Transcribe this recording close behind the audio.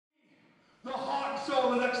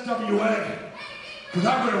world of XWA. Because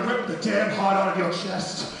I'm going to rip the damn heart out of your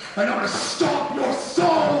chest. And I'm going to stomp your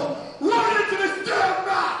soul right into this damn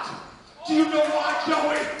mat. Do you know why,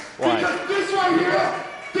 Joey? Why? Because this right here,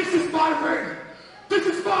 this is my ring. This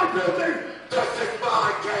is my building. This is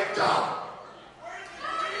my kingdom.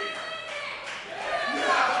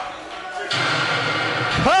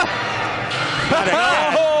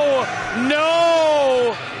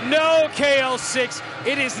 No, KL6,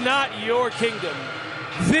 it is not your kingdom.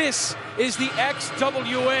 This is the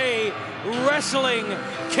XWA Wrestling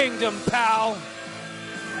Kingdom, pal.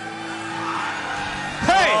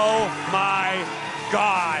 Hey! Oh my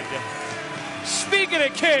God. Speaking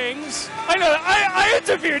of kings, I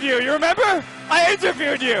interviewed you, you remember? I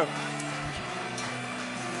interviewed you.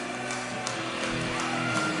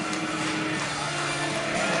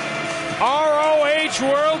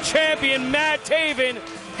 ROH World Champion Matt Taven,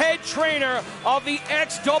 head trainer of the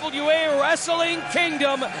XWA Wrestling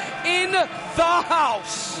Kingdom, in the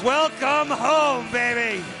house. Welcome home,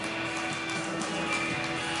 baby.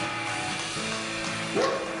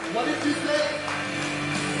 What did you say?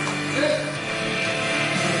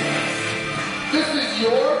 This is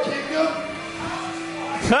your kingdom?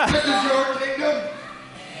 This is your kingdom?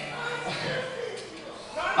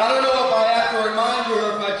 I don't know if I have to remind you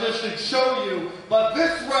or if I just should show you, but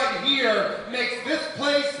this right here makes this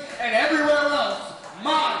place and everywhere else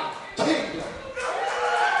my kingdom.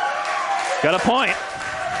 Got a point.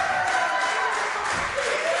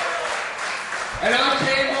 And I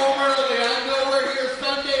came home early. I know we're here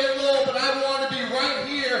Sunday and low, but I want to be right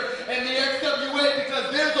here in the XWA because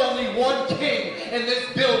there's only one king in this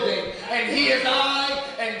building, and he is I,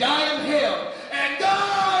 and I am him, and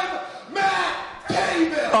I'm Matt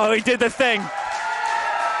Taven. Oh, he did the thing.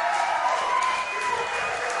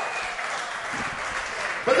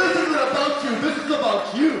 But this isn't about you. This is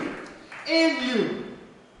about you and you.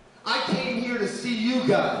 I came here to see you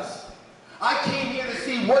guys. I came here to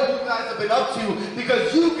see what you guys have been up to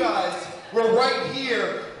because you guys were right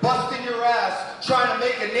here busting your ass trying to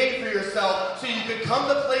make a name for yourself so you could come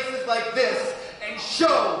to places like this and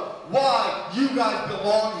show why you guys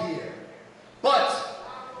belong here. But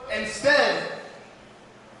instead,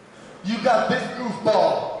 you got this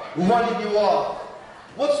goofball running you off.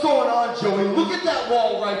 What's going on, Joey? Look at that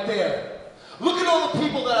wall right there. Look at all the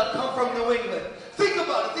people that have come from New England. Think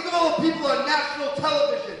about it. Think of all the people on national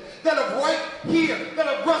television that are right here, that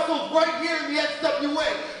have wrestled right here in the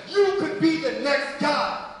XWA. You could be the next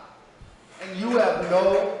guy. And you have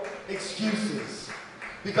no excuses.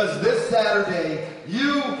 Because this Saturday,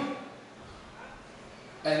 you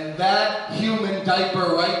and that human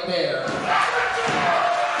diaper right there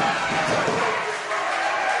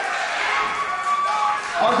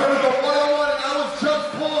are going to go one-on-one, and I was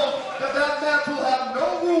just told that that match will have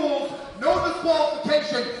no rules, no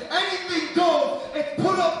disqualification, anything goes. It's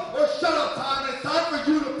put up or shut up time, and it's time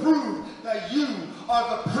for you to prove that you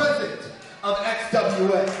are the president of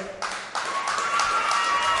XWA.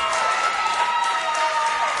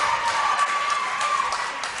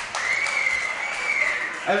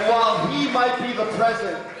 And while he might be the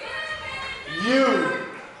present, you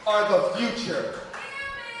are the future.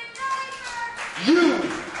 You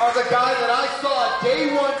are the guy that I saw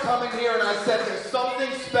day one coming here, and I said there's something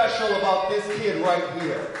special about this kid right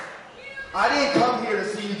here. I didn't come here to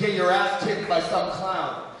see you get your ass kicked by some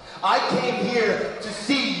clown. I came here to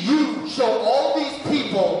see you show all these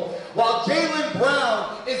people while Jaylen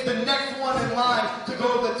Brandyn is the next one in line to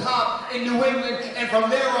go to the top in New England, and from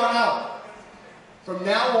there on out. From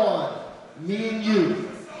now on, me and you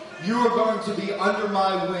are going to be under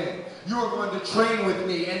my wing. You are going to train with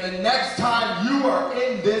me, and the next time you are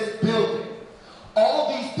in this building,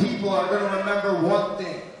 all these people are going to remember one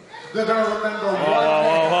thing. They're going to remember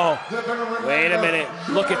one thing. They're going to remember. Wait a minute.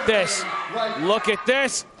 Look at this. Look at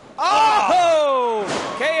this. Oh!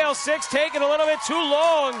 KL6 taking a little bit too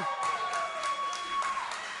long.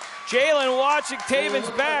 Jaylen watching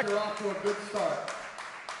Taven's back. They're off to a good start.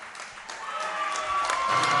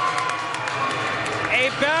 A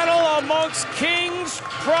battle amongst kings,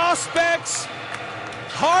 prospects,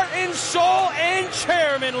 heart and soul, and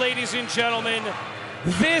chairman, ladies and gentlemen.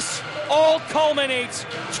 This all culminates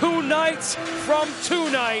 2 nights from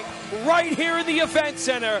tonight, right here in the event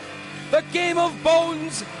center. The Game of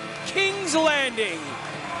Bones, King's Landing.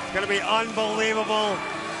 It's going to be unbelievable.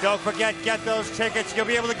 Don't forget, get those tickets. You'll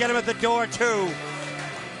be able to get them at the door, too,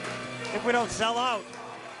 if we don't sell out.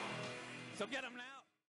 So get them now.